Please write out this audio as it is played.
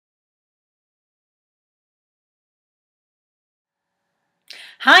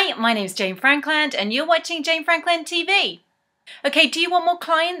Hi, my name's Jane Frankland and you're watching Jane Frankland TV. Okay, do you want more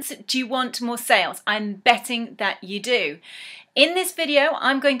clients? Do you want more sales? I'm betting that you do. In this video,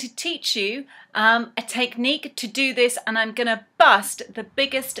 I'm going to teach you a technique to do this, and I'm going to bust the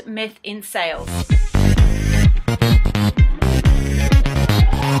biggest myth in sales.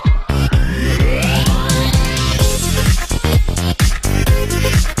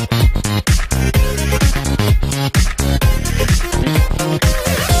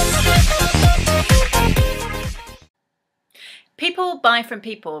 People buy from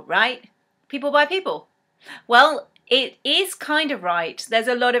people, right? People buy people. Well, it is kind of right. There's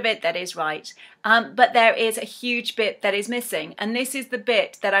a lot of it that is right, but there is a huge bit that is missing, and this is the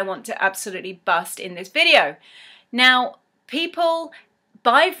bit that I want to absolutely bust in this video. Now, people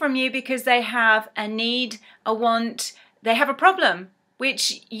buy from you because they have a need, a want, they have a problem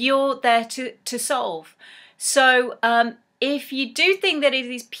which you're there to solve. So if you do think that it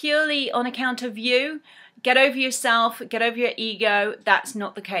is purely on account of you, get over yourself, get over your ego. That's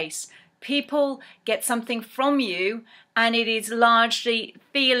not the case. People get something from you, and it is largely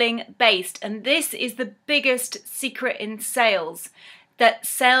feeling based. And this is the biggest secret in sales, that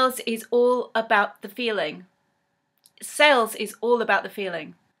sales is all about the feeling. Sales is all about the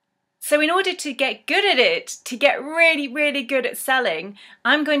feeling. So in order to get good at it, to get really, really good at selling,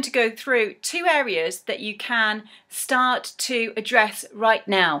 I'm going to go through 2 areas that you can start to address right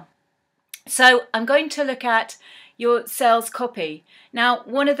now. So I'm going to look at your sales copy. Now,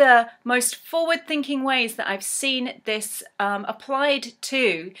 one of the most forward-thinking ways that I've seen this applied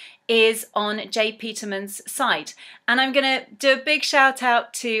to is on Jay Peterman's site. And I'm going to do a big shout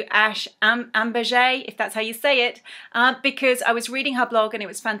out to Ash Amberjay, if that's how you say it, because I was reading her blog and it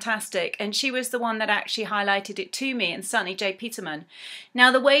was fantastic. And she was the one that actually highlighted it to me, and certainly Jay Peterman.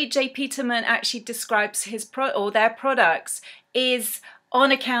 Now, the way Jay Peterman actually describes his their products is on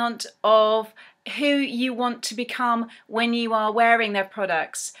account of who you want to become when you are wearing their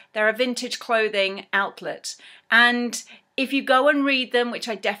products. They're a vintage clothing outlet, and if you go and read them, which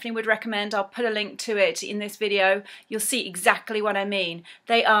I definitely would recommend, I'll put a link to it in this video, you'll see exactly what I mean.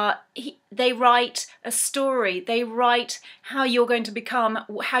 They write a story, they write how you're going to become,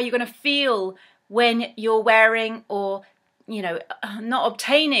 how you're going to feel when you're wearing, or not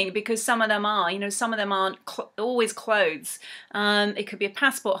obtaining, because some of them are, some of them aren't always clothes. It could be a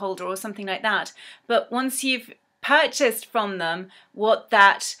passport holder or something like that. But once you've purchased from them, what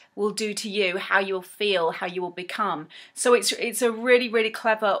that will do to you, how you'll feel, how you will become. So it's a really, really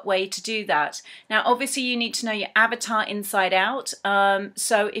clever way to do that. Now, obviously, you need to know your avatar inside out.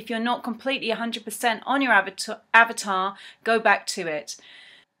 So if you're not completely 100% on your avatar, go back to it.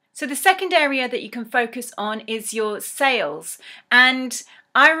 So the second area that you can focus on is your sales. And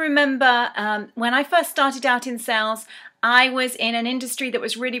I remember when I first started out in sales, I was in an industry that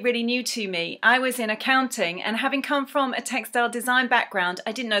was really, really new to me. I was in accounting, and having come from a textile design background,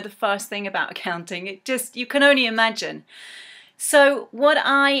 I didn't know the first thing about accounting. You can only imagine. So what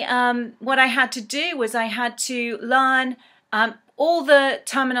I had to do was I had to learn all the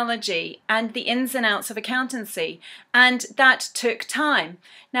terminology and the ins and outs of accountancy, and that took time.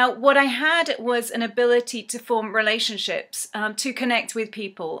 Now, what I had was an ability to form relationships, to connect with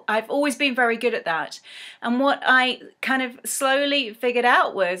people. I've always been very good at that. And what I kind of slowly figured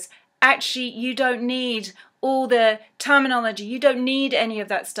out was, actually, you don't need all the terminology. You don't need any of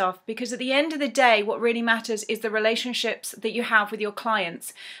that stuff, because at the end of the day, what really matters is the relationships that you have with your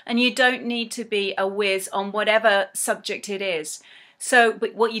clients, and you don't need to be a whiz on whatever subject it is. So,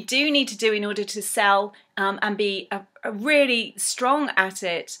 but what you do need to do in order to sell and be a really strong at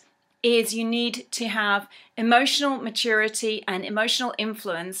it is you need to have emotional maturity and emotional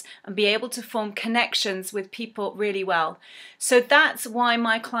influence and be able to form connections with people really well. So that's why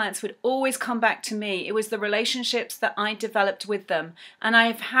my clients would always come back to me. It was the relationships that I developed with them, and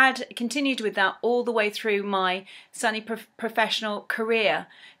I've continued with that all the way through my certainly professional career.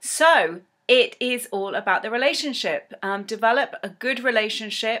 So it is all about the relationship. Develop a good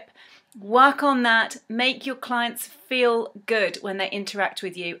relationship. Work on that, make your clients feel good when they interact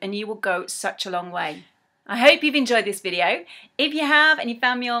with you, and you will go such a long way. I hope you've enjoyed this video. If you have and you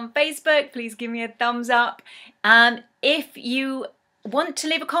found me on Facebook, please give me a thumbs up. If you want to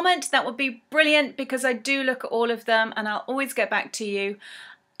leave a comment, that would be brilliant, because I do look at all of them and I'll always get back to you.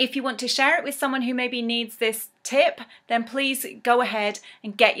 If you want to share it with someone who maybe needs this tip, then please go ahead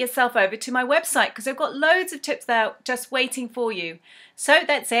and get yourself over to my website, because I've got loads of tips there just waiting for you. So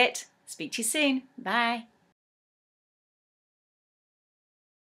that's it. Speak to you soon. Bye.